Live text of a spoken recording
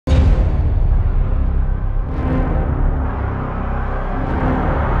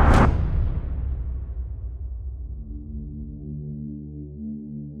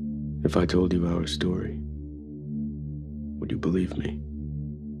If I told you our story, would you believe me?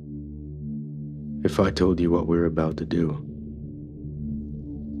 If I told you what we're about to do,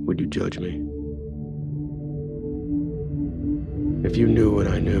 would you judge me? If you knew what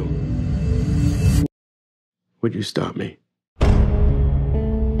I knew, would you stop me?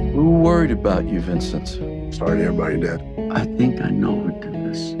 We were worried about you, Vincent. Sorry to hear about your dad. I think I know who did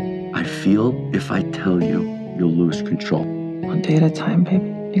this. I feel if I tell you, you'll lose control. One day at a time,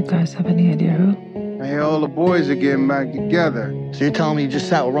 baby. You guys have any idea who? I hear all the boys are getting back together. So you're telling me you just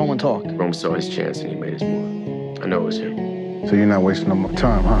sat with Rome and talked? Rome saw his chance and he made his move. I know it was him. So you're not wasting no more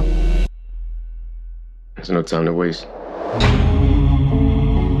time, huh? There's no time to waste.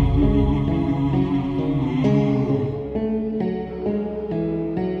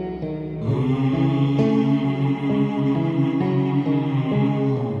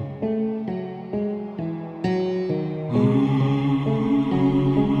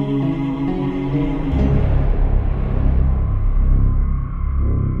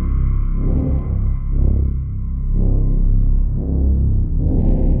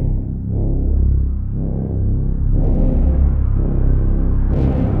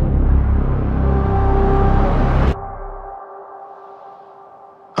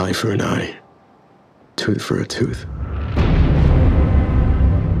 Eye for an eye, tooth for a tooth.